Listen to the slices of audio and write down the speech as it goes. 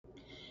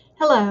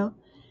Hello.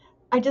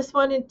 I just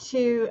wanted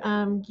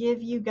to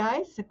give you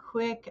guys a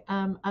quick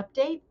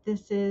update.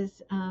 This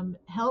is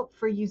help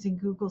for using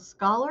Google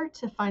Scholar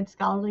to find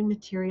scholarly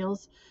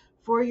materials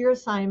for your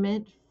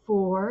assignment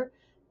for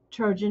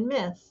Trojan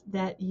Myths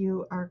that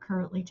you are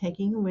currently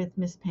taking with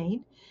Miss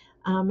Payne.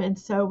 And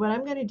so what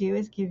I'm going to do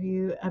is give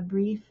you a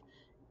brief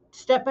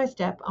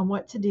step-by-step on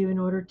what to do in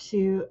order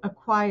to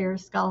acquire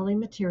scholarly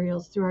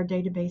materials through our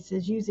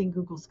databases using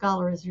Google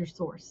Scholar as your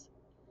source.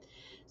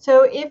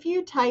 So if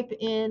you type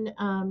in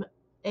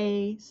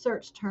a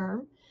search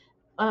term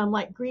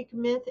like Greek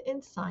myth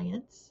in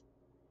science,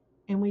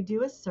 and we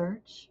do a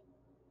search,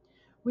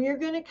 we are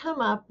going to come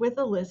up with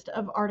a list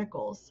of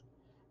articles.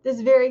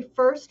 This very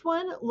first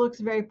one looks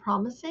very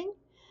promising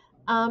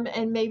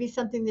and maybe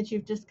something that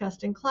you've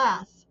discussed in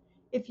class.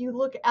 If you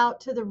look out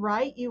to the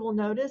right, you will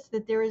notice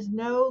that there is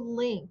no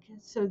link.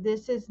 So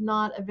this is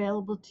not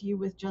available to you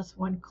with just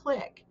one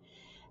click.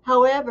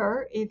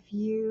 However, if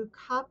you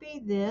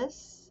copy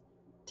this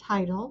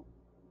title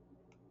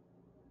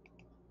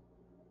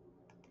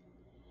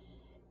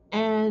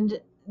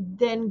and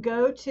then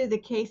go to the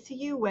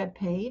KCU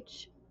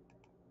webpage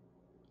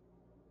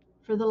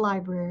for the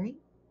library.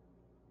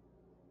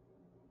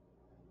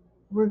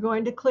 We're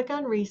going to click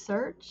on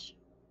research,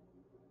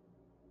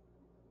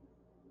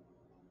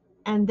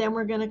 and then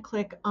we're going to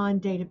click on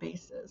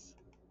databases.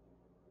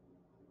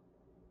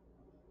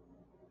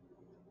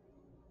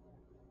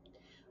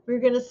 We're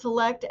going to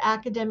select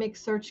academic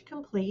search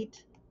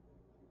complete.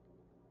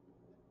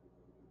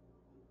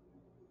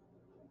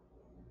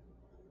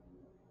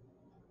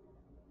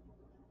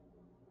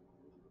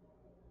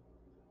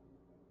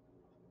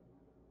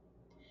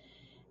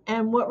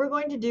 And what we're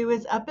going to do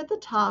is up at the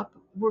top,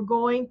 we're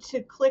going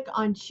to click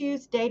on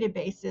choose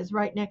databases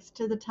right next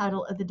to the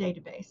title of the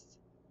database.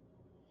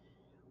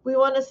 We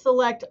want to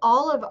select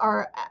all of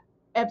our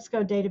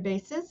EBSCO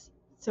databases,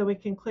 so we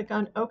can click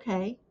on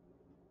OK.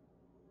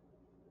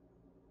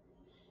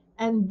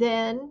 And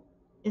then,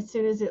 as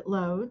soon as it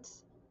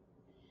loads,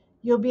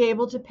 you'll be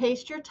able to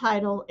paste your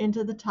title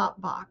into the top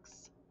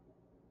box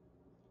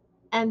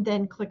and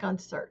then click on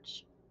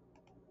search.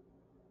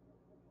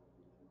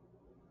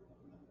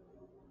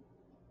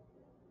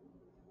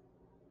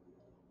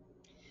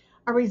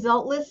 Our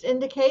result list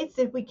indicates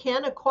if we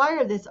can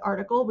acquire this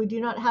article, we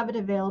do not have it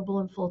available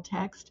in full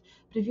text.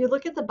 But if you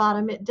look at the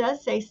bottom, it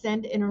does say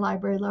send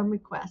interlibrary loan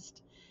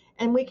request,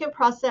 and we can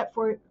process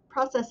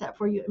that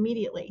for you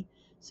immediately.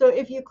 So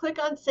if you click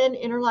on send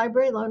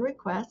interlibrary loan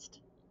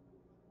request,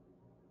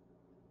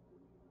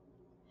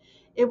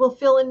 it will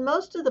fill in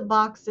most of the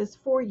boxes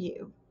for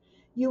you.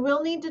 You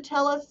will need to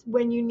tell us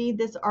when you need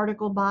this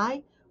article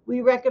by.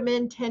 We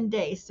recommend 10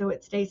 days so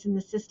it stays in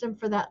the system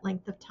for that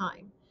length of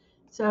time.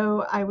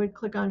 So I would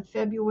click on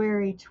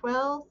February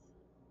 12th,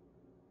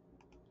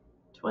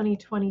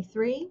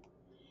 2023,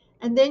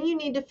 and then you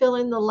need to fill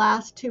in the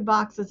last two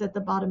boxes at the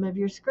bottom of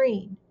your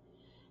screen.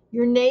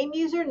 Your name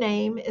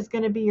username is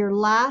going to be your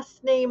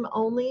last name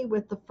only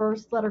with the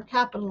first letter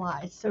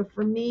capitalized. So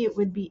for me, it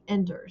would be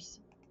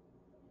Enders.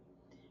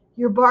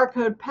 Your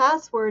barcode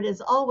password, as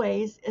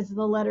always, is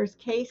the letters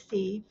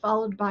KC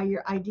followed by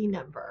your ID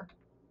number.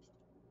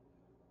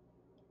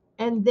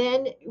 And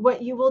then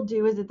what you will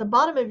do is at the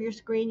bottom of your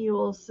screen, you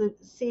will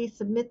see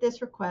submit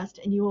this request,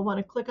 and you will want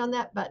to click on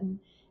that button,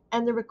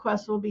 and the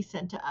request will be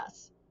sent to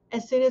us.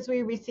 As soon as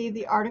we receive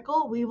the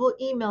article, we will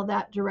email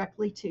that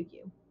directly to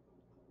you.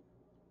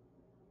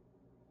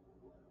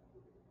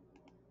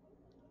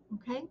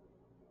 Okay.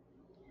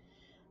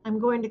 I'm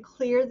going to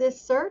clear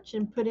this search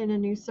and put in a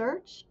new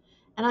search,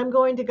 and I'm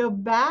going to go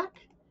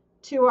back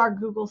to our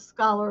Google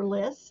Scholar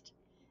list.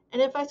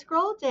 And if I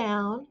scroll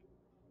down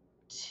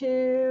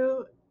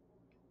to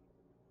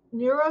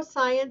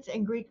neuroscience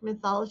and Greek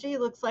mythology,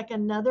 looks like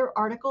another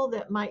article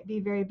that might be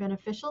very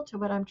beneficial to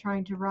what I'm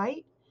trying to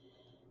write.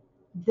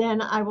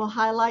 Then I will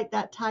highlight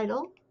that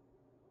title,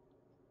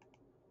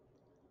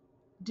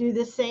 do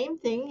the same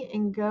thing,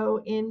 and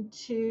go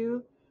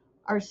into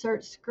our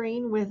search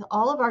screen with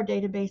all of our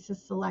databases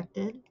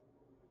selected.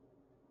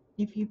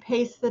 If you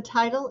paste the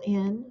title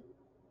in,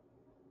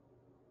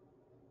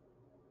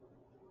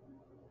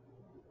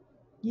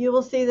 you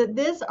will see that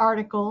this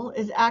article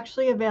is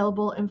actually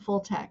available in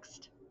full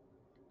text.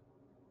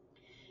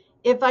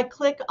 If I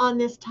click on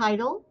this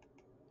title,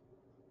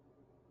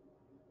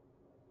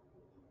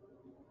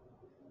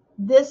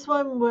 this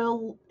one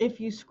will,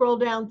 if you scroll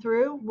down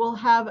through, will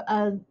have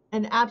an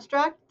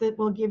abstract that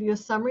will give you a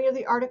summary of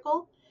the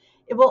article.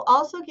 It will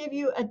also give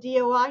you a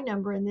DOI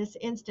number in this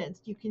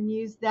instance. You can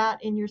use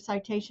that in your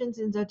citations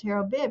in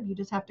Zotero Bib. You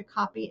just have to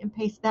copy and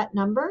paste that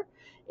number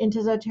into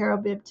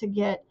Zotero Bib to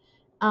get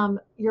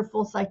your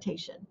full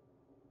citation.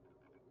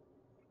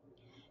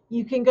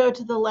 You can go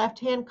to the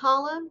left-hand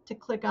column to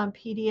click on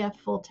PDF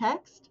full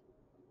text,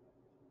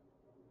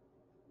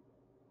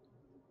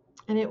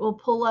 and it will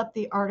pull up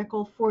the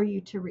article for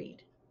you to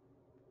read.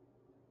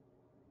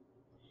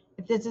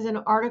 If this is an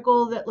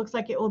article that looks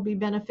like it will be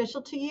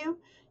beneficial to you,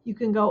 you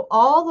can go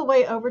all the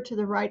way over to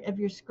the right of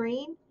your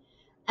screen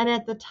And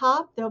at the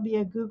top, there'll be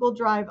a Google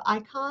Drive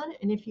icon.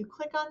 And if you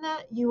click on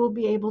that, you will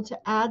be able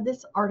to add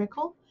this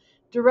article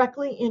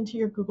directly into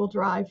your Google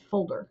Drive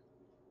folder.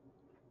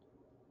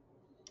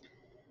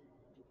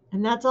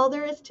 And that's all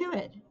there is to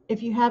it.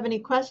 If you have any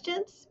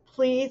questions,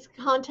 please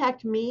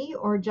contact me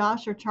or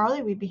Josh or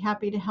Charlie. We'd be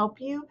happy to help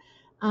you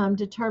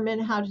determine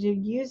how to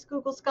use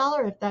Google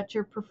Scholar if that's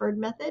your preferred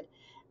method,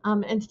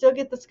 and still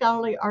get the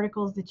scholarly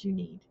articles that you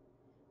need.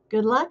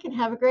 Good luck and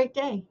have a great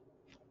day.